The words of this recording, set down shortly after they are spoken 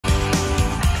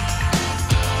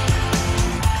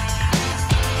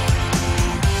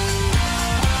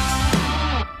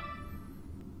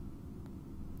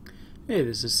Hey,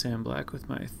 this is Sam Black with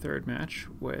my third match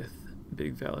with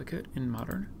Big Valakut in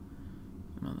Modern.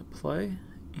 I'm on the play,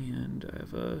 and I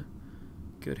have a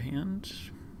good hand,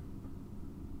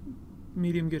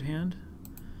 medium good hand.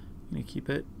 I'm going to keep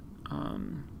it.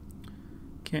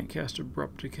 Can't cast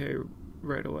Abrupt Decay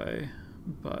right away,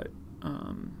 but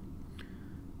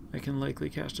I can likely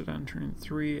cast it on turn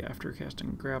 3 after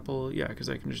casting Grapple. Yeah, because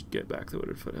I can just get back the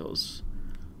Wooded Foothills.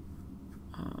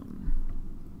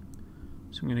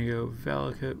 So I'm going to go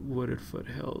Valakut, Wooded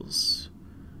Foothills,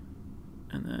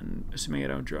 and then, assuming I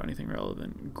don't draw anything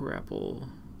relevant, Grapple,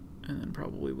 and then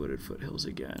probably Wooded Foothills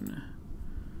again.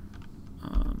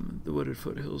 The Wooded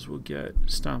Foothills will get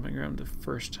Stomping Ground the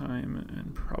first time,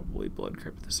 and probably Blood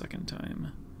Crypt the second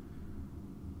time.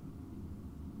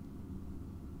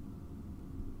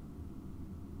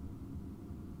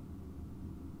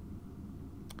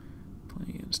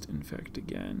 Playing against Infect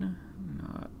again,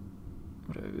 not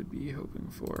what I would be hoping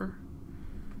for.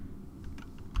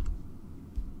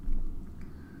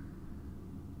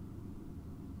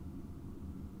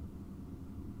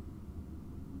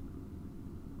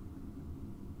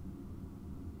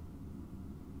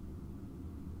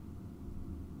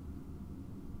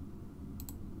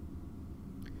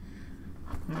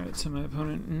 Alright, so my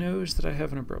opponent knows that I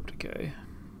have an Abrupt Decay.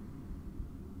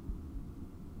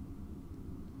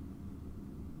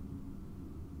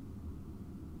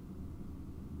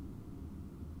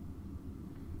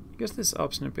 I guess this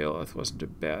Obstinate Baloth wasn't a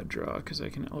bad draw, because I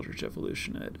can Eldritch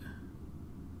Evolution it.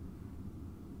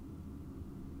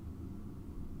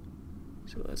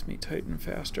 So it lets me Titan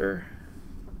faster.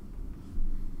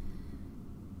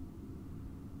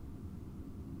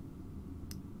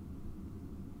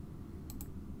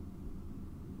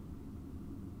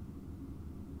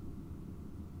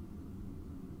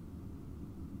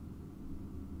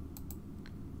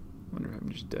 Wonder if I'm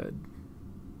just dead.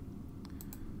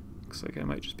 Looks like I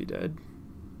might just be dead.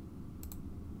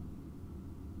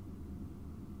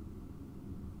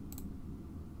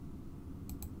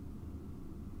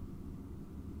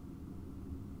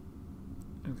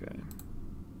 Okay.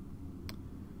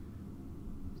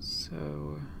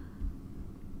 So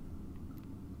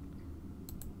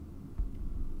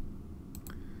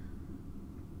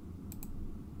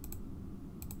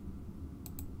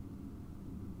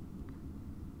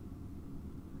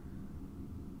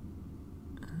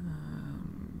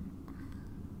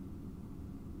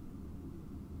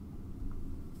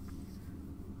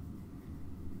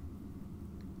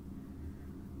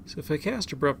So if I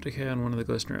cast Abrupt Decay on one of the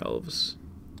Glistener Elves,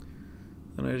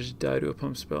 then I just die to a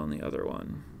pump spell on the other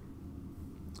one.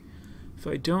 If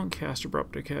I don't cast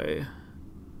Abrupt Decay,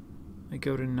 I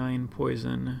go to 9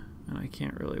 poison, and I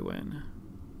can't really win.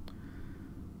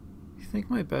 I think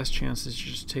my best chance is to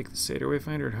just take the Satyr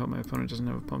Wayfinder and hope my opponent doesn't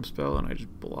have a pump spell, and I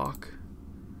just block.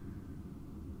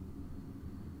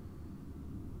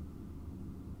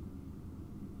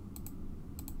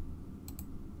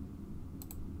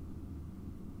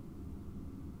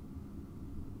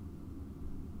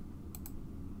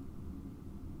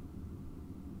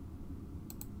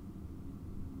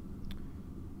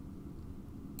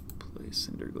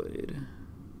 Cinderglade.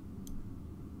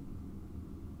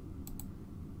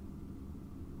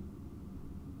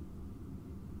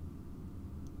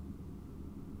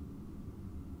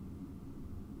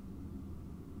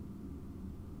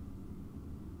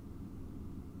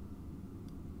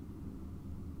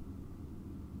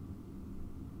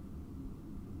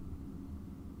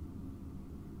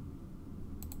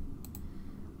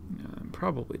 I'm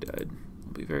probably dead.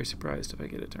 I'll be very surprised if I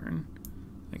get a turn.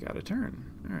 I got a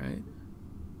turn. Alright.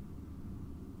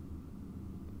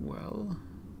 Well,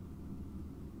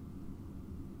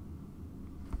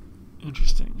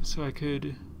 interesting. So I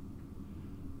could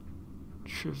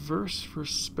traverse for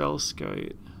Spell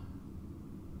Scout.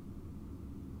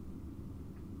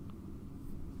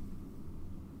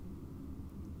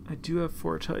 I do have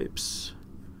 4 types.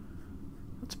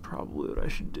 That's probably what I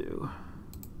should do.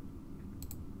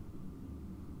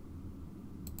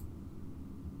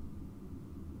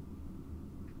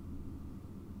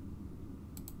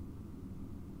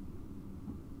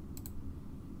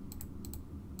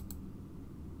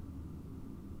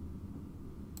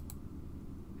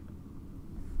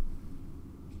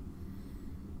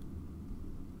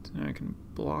 Now I can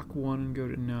block 1 and go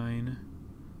to 9.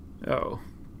 Oh.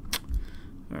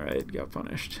 Alright, got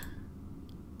punished.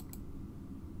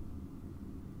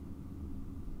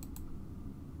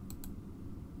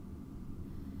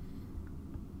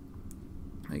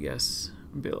 I guess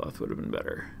Baloth would have been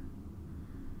better.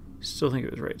 Still think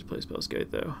it was right to play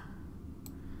Spellsgate though.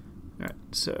 Alright,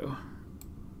 so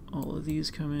all of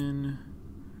these come in,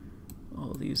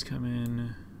 all of these come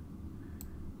in,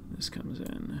 This comes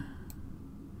in.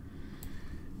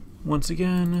 Once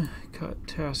again, cut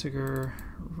Tassiger,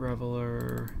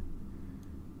 Reveler,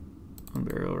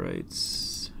 Unburial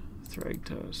Rites,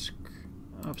 Thragtusk,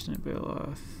 Obstinate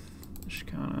Baloth,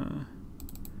 Shikana,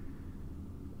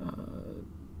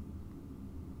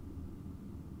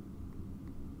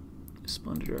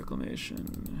 Splendid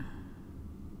Reclamation,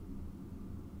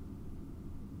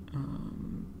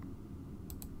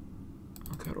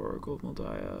 I'll cut Oracle of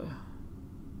Moldiah,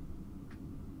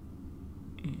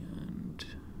 and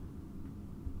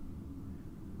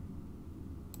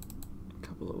a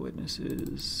couple of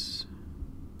Witnesses.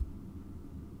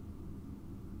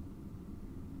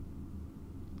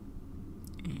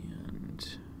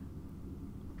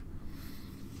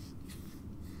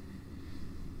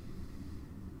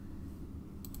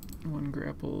 And one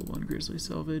Grapple, one Grizzly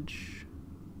Salvage.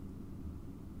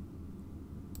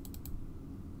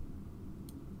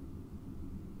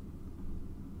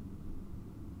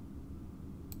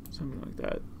 Something like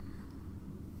that.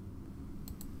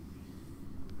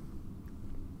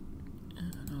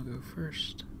 And I'll go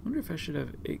first. I wonder if I should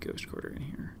have a Ghost Quarter in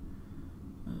here.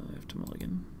 I have to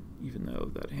mulligan, even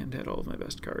though that hand had all of my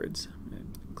best cards. I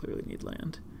clearly need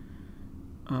land.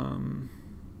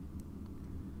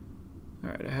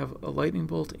 Alright, I have a Lightning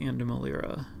Bolt and a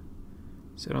Malira,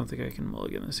 so I don't think I can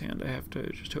mulligan this hand. I have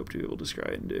to just hope to be able to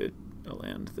scry into a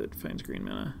land that finds green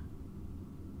mana.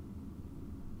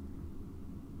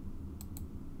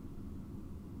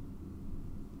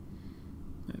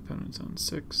 My opponent's on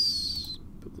 6.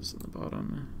 Put this in the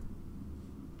bottom.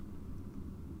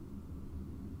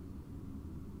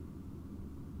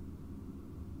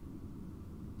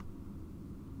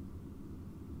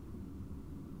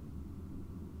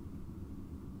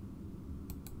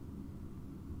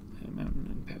 Play a mountain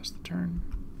and pass the turn.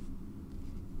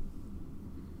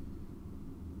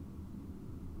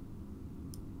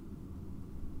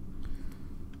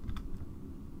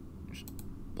 Just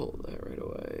bolt that right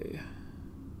away.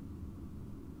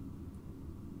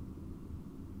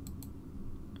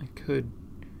 I could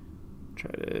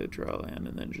try to draw land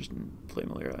and then just play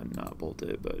Malira and not bolt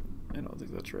it, but I don't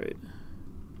think that's right.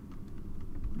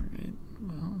 Alright,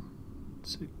 well,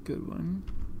 it's a good one.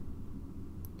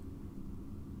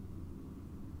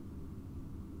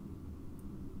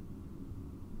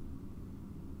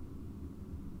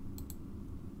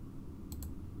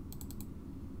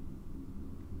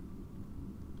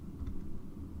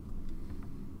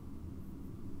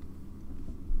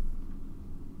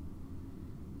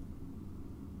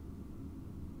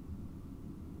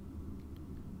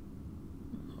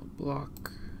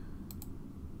 Block.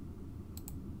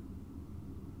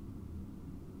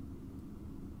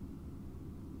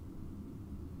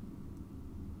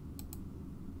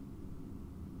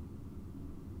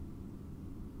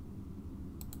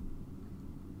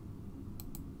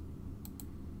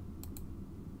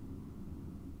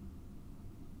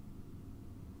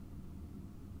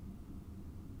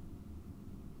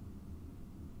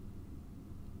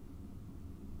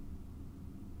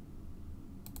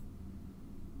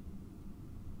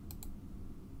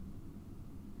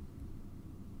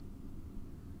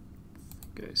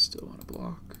 I still want to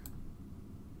block.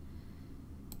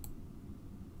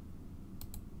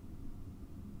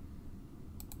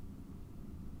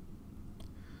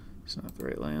 It's not the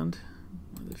right land.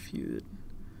 One of the few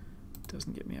that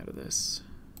doesn't get me out of this.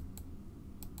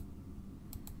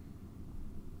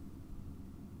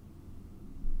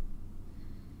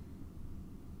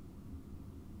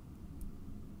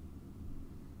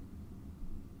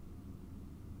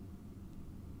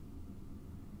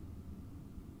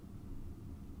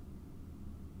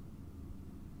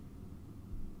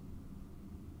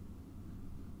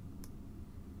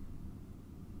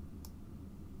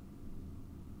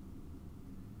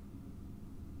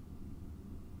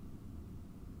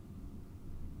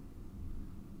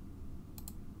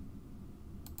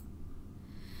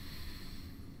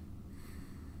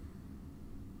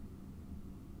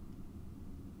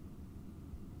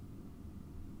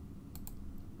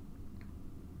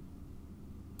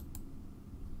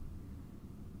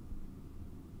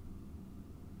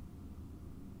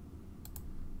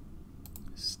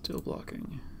 Still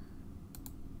blocking.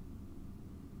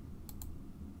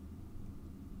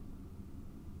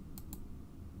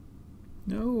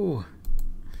 No.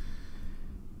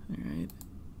 Alright,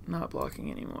 not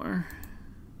blocking anymore.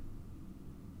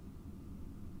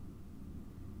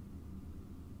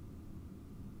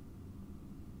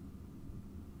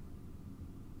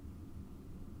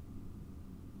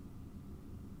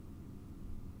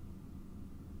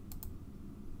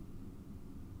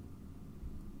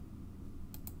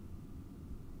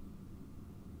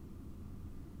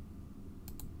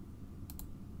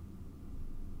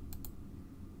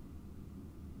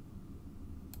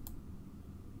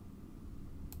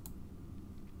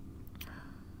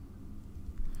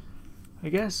 I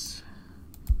guess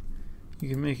you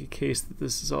can make a case that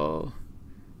this is all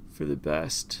for the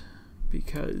best,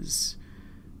 because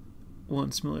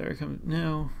once Malaria comes...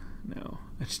 No,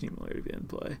 I just need Malaria to be in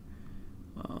play.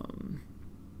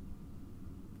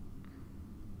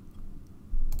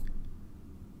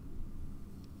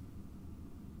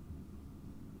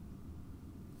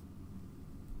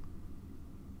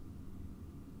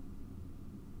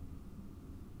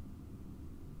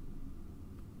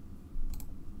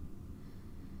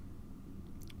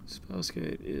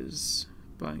 Spellskate is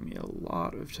buying me a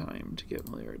lot of time to get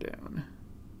Malaria down.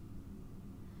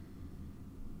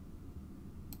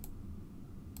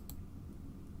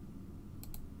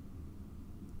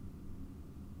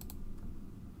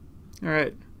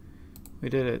 Alright, we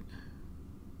did it.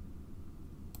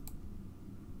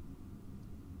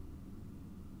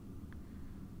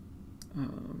 I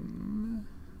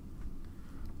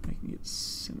can get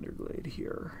Cinderglade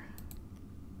here.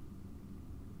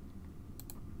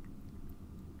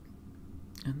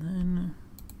 And then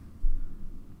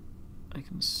I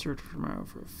can search for tomorrow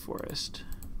for a forest.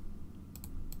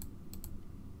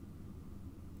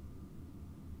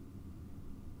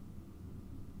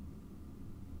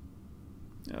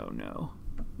 Oh no.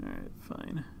 Alright,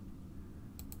 fine.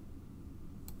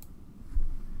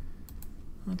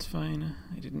 That's fine.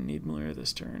 I didn't need Malaria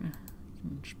this turn. I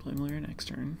can just play Malaria next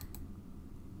turn.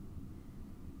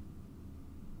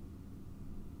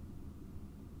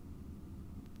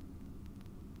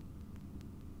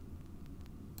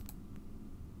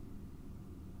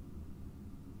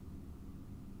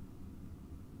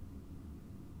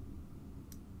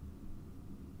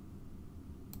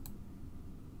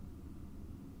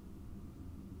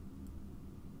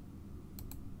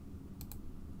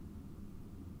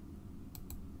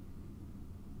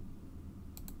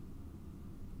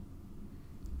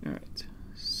 Alright,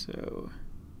 so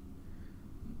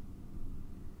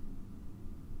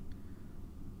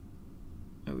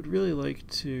I would really like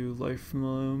to Life from the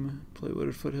Loam, play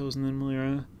Wooded Foothills, and then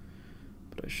Malaria,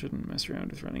 but I shouldn't mess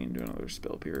around with running into another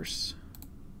Spell Pierce,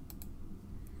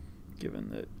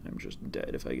 given that I'm just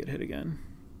dead if I get hit again.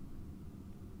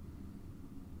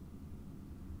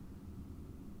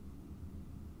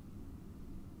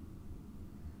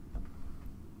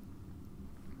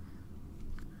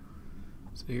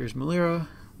 So here's Malaria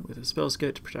with a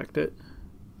Spellskate to protect it.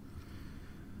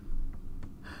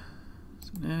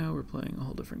 So now we're playing a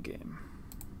whole different game.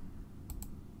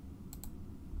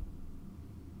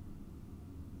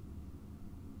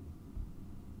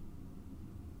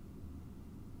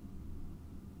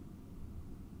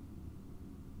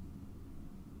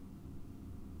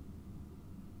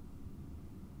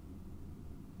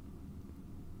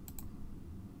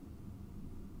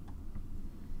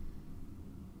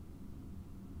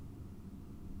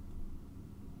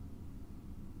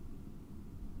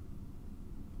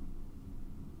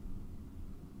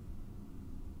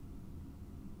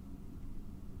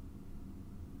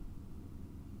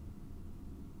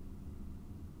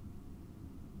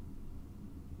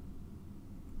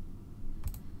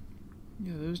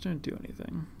 Yeah, those don't do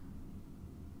anything.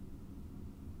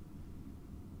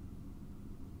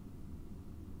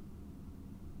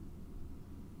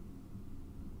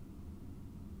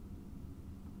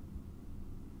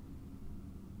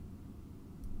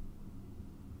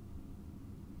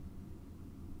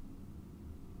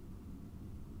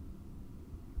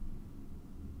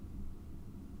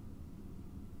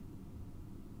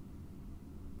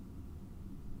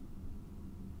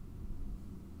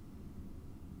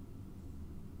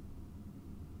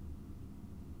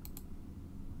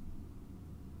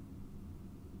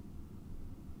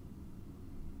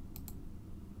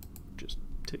 Just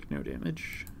take no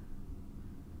damage.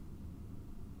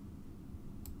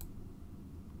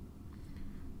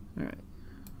 Alright.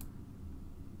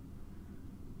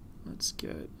 Let's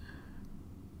get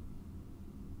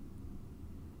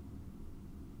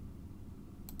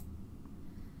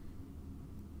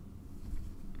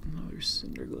another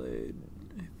Cinderglade,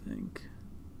 I think.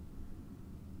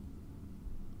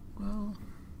 Well,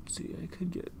 let's see, I could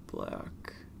get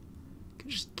black. I could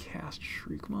just cast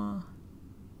Shriekmaw.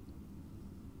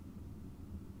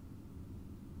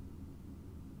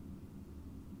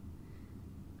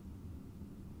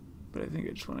 But I think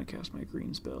I just want to cast my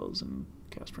green spells and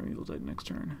cast Primeval Tide next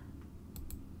turn.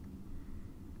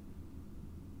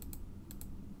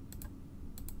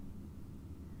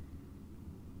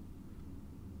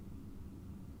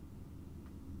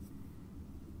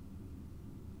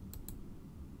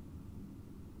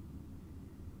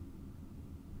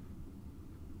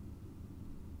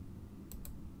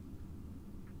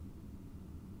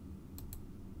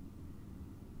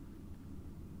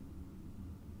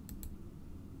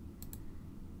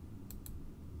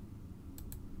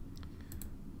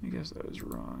 guess that was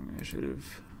wrong. I should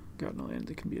have gotten a land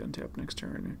that can be untapped next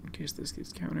turn in case this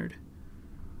gets countered.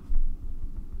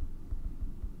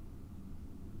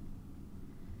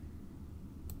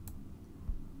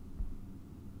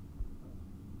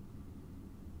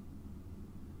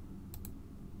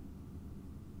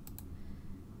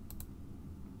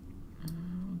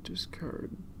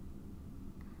 Discard.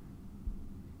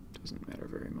 Doesn't matter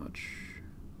very much.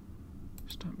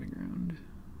 Stomping ground.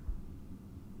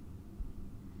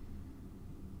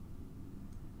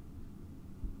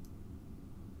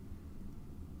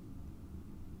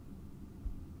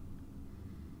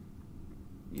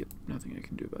 Yep, nothing I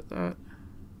can do about that.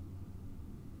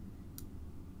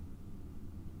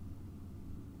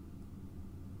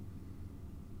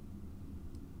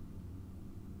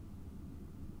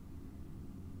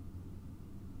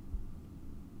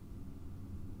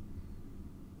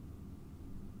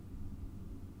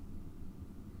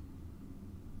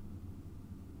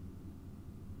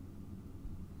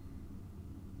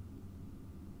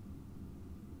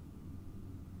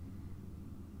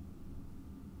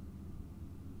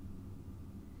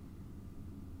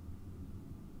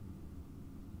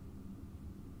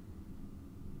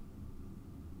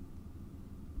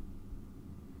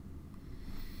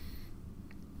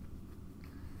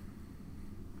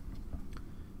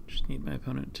 Just need my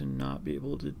opponent to not be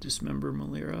able to dismember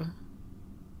Malira.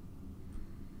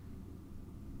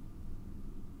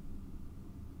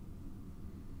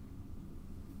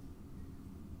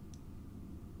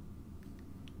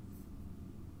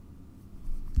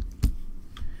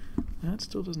 That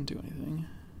still doesn't do anything.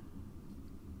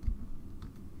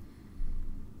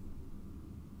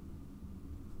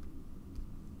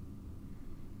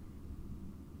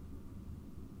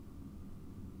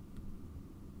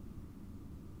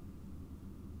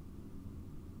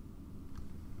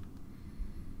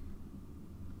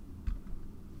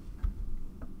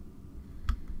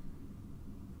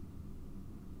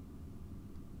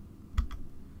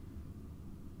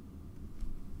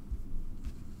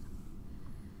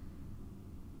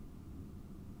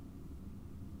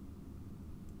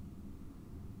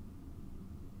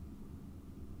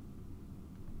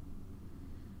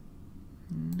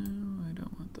 No, I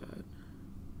don't want that.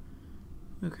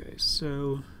 Okay,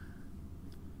 so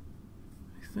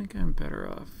I think I'm better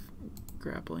off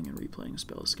grappling and replaying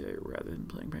Spellscape rather than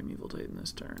playing Primeval Titan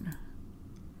this turn.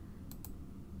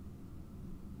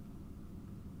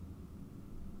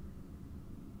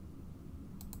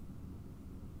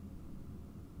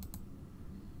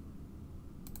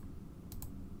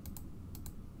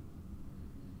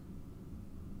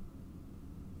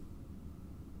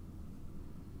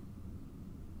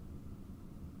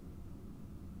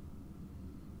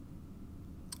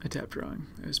 I tapped wrong.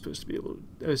 I was supposed to be able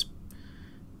to... it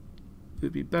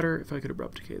would be better if I could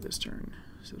Abrupt Decay this turn,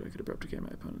 so that I could Abrupt Decay my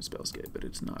opponent's Spellscape, but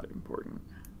it's not important.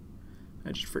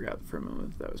 I just forgot for a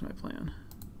moment that was my plan.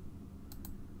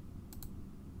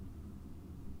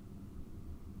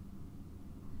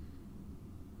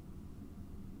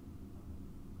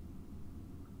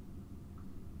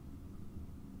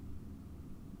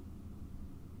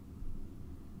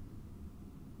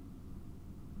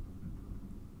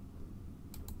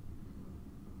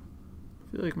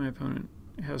 I feel like my opponent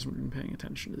hasn't been paying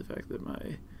attention to the fact that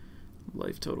my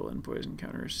life total and poison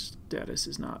counter status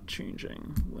is not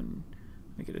changing when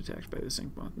I get attacked by the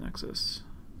Syncmoth Nexus.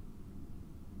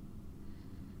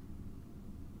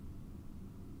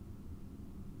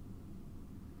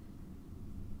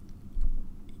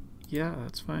 Yeah,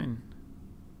 that's fine.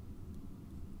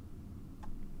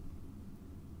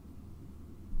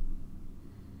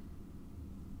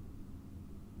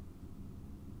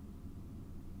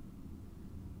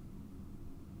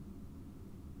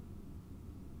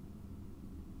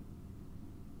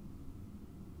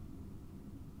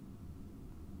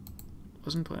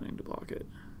 Wasn't planning to block it.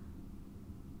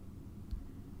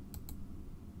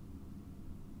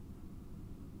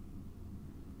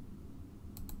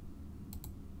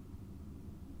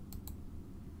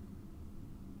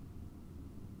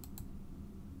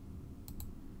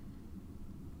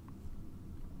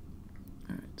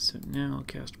 Alright, so now I'll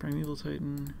cast Primeval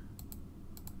Titan.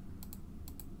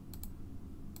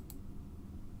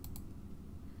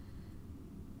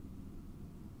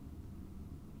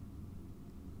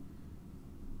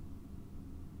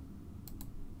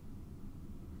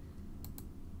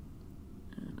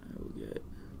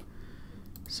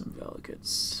 Some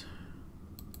Valakuts.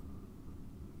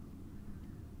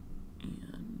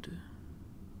 And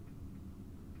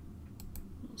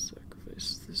I'll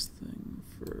sacrifice this thing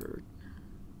for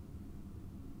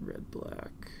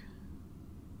red-black.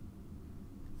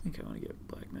 I think I want to get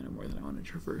black mana more than I want to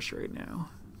traverse right now.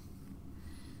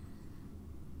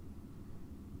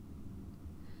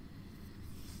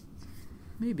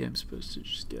 Maybe I'm supposed to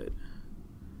just get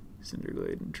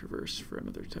Cinderglade and Traverse for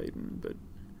another Titan, but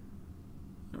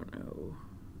I don't know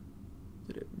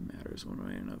that it matters one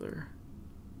way or another.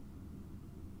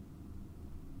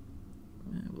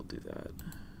 We'll do that.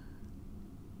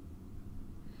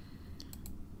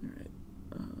 Alright.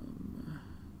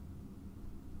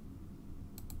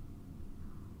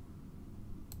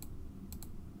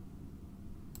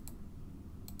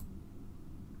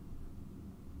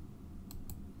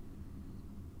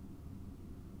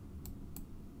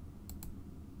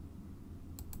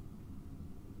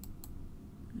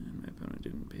 And my opponent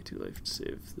didn't pay 2 life to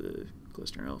save the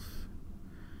Glistener Elf.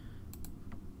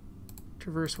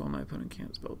 Traverse while my opponent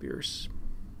can't spell Pierce,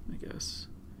 I guess.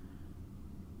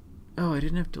 Oh, I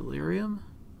didn't have Delirium?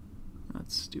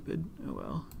 That's stupid. Oh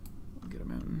well. I'll get a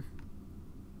mountain.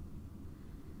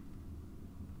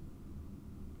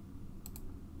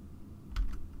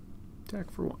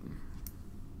 Attack for 1.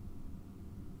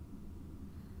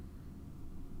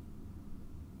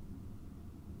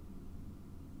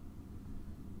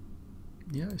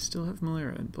 Yeah, I still have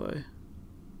Malera in play.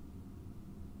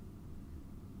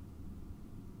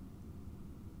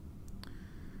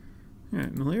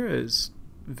 Alright, Malera is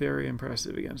very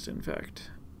impressive against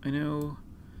Infect. I know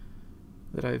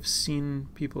that I've seen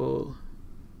people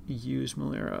use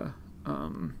Malera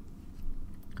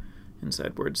in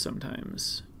sideboards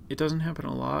sometimes. It doesn't happen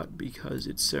a lot because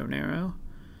it's so narrow,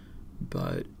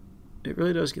 but it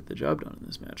really does get the job done in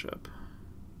this matchup.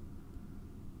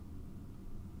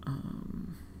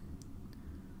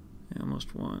 I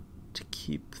almost want to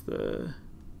keep the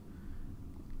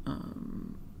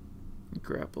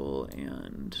Grapple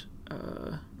and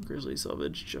Grizzly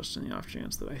Selvage just in the off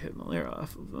chance that I hit Malera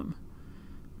off of them.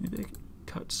 Maybe I could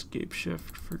cut Scape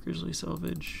Shift for Grizzly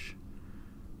Selvage.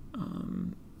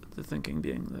 The thinking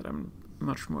being that I'm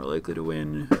much more likely to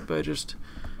win by just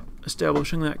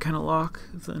establishing that kind of lock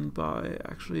than by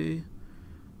actually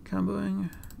comboing.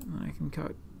 And then I can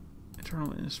cut Eternal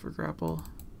Witness for Grapple.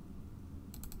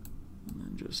 And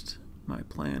then just my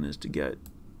plan is to get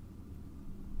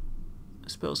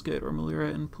Spellskite or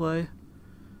Malera in play.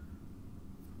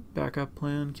 Backup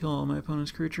plan, kill all my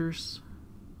opponent's creatures.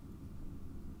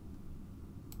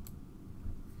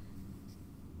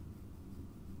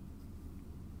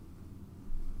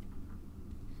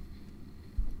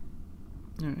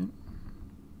 Alright.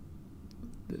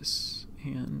 This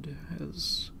hand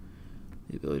has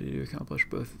the ability to accomplish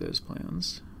both of those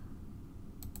plans.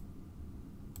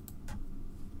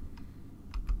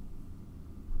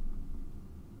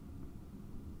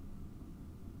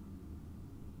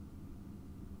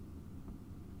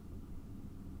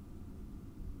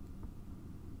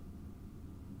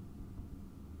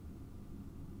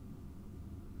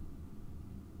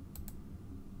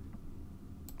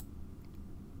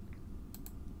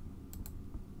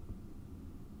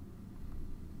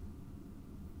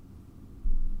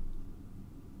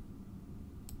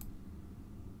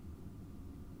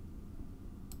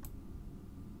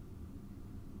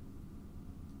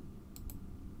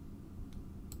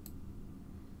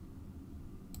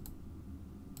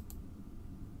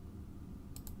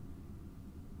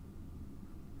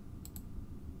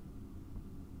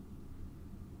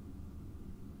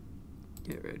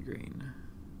 Get red green.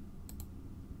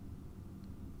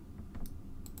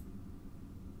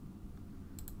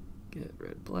 Get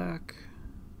red black.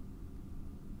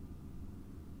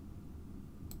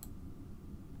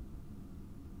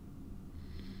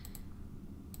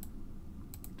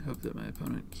 Hope that my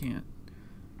opponent can't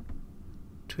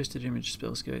Twisted Image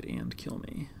Spellskite and kill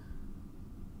me.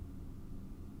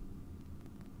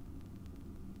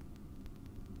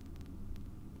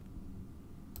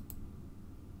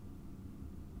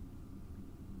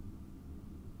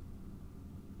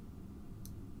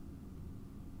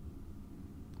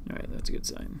 Alright, that's a good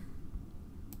sign.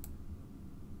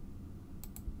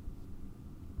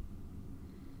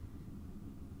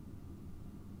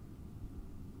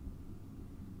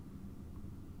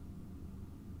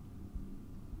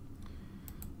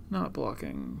 Not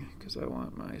blocking, because I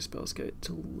want my Spellskite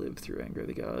to live through Anger of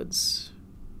the Gods.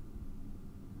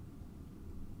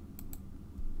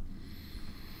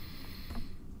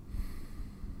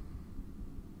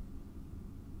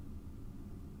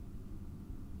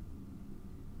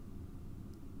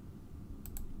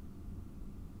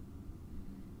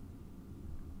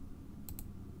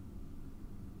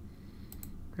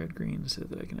 Red-green so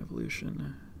that I can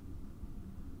evolution.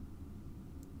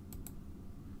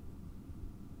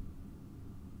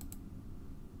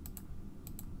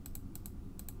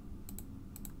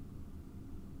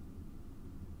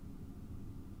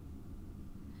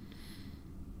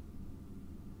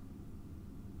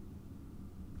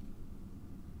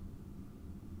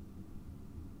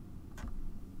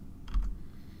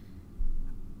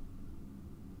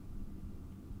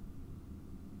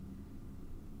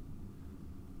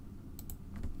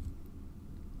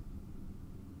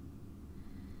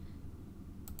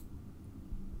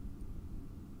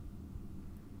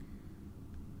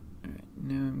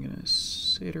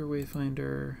 Satyr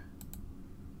Wayfinder.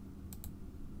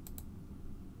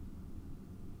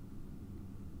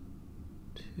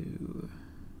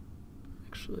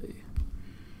 Actually,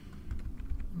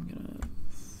 I'm gonna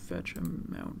fetch a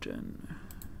mountain.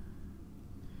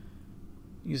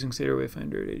 Using Satyr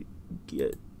Wayfinder to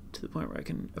get to the point where I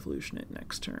can evolution it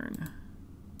next turn.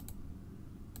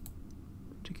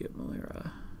 To get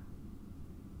Malera.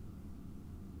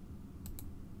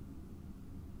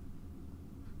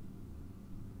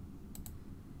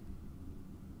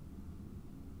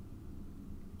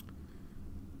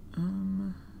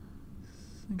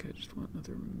 I think I just want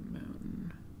another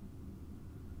mountain.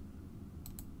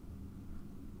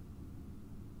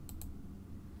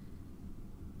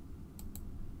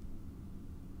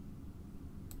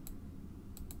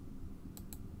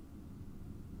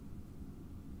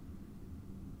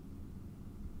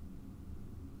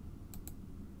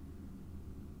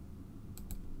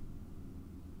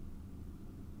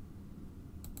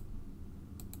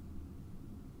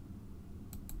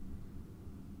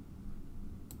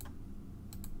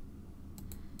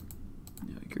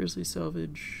 Grizzly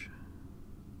Salvage.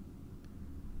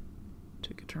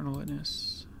 Take Eternal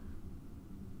Witness.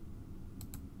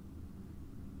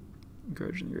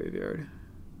 Grudge in the graveyard.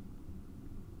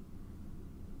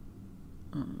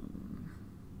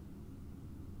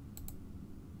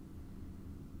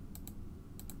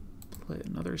 Play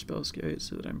another Spellskite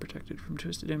so that I'm protected from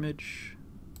Twisted Image.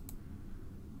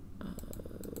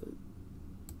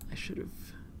 I should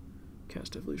have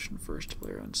cast Evolution first to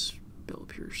play around Spell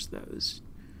Pierce. That was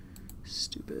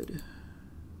stupid.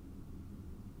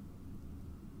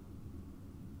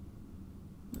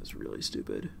 That's really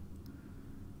stupid.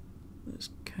 That's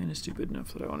kind of stupid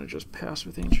enough that I want to just pass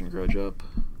with Ancient Grudge up.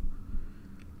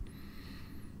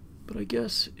 But I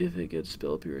guess if it gets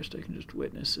Spell Pierced, I can just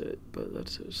witness it, but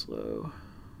that's so slow.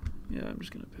 Yeah, I'm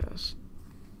just going to pass.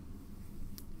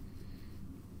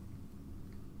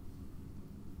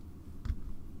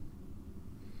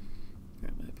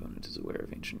 Alright, my opponent is aware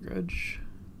of Ancient Grudge.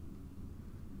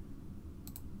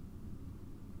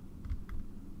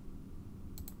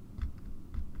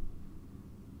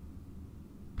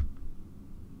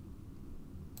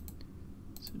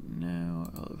 So now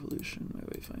I'll evolution my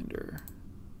Wayfinder.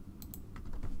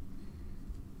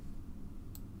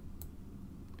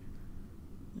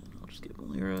 And I'll just get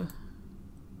Malera.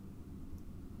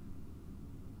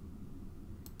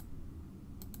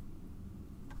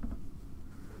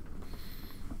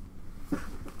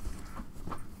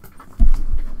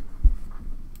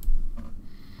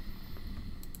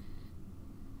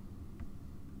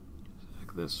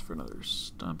 Sack this for another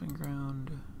Stomping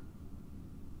Ground.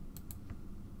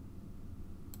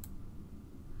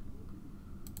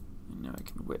 Now I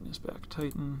can witness back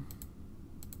Titan.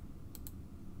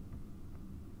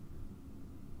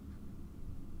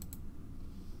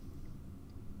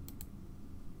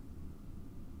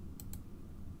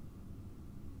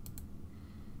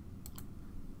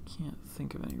 Can't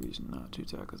think of any reason not to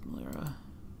attack with Malera.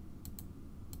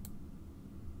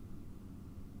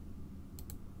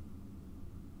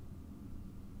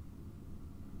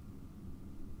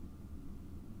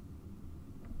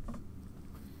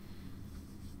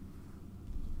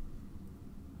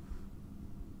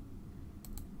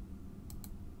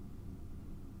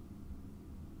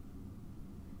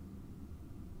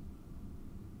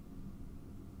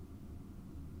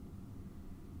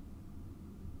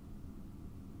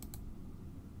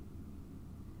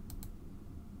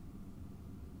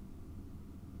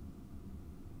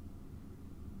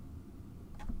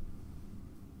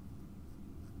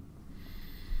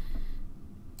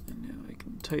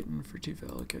 Titan for 2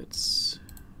 Valakuts.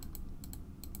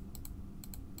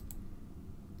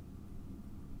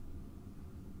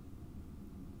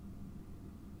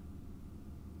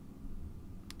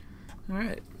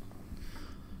 Alright.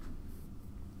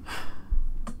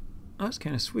 That's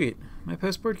kind of sweet. My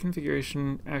postboard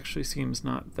configuration actually seems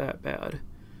not that bad.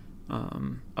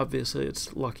 Obviously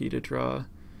it's lucky to draw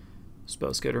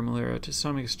Spellskite or Malera to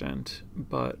some extent,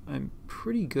 but I'm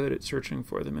pretty good at searching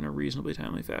for them in a reasonably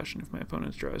timely fashion if my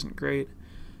opponent's draw isn't great,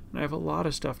 and I have a lot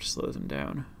of stuff to slow them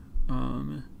down.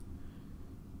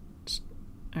 It's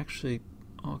actually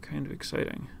all kind of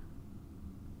exciting.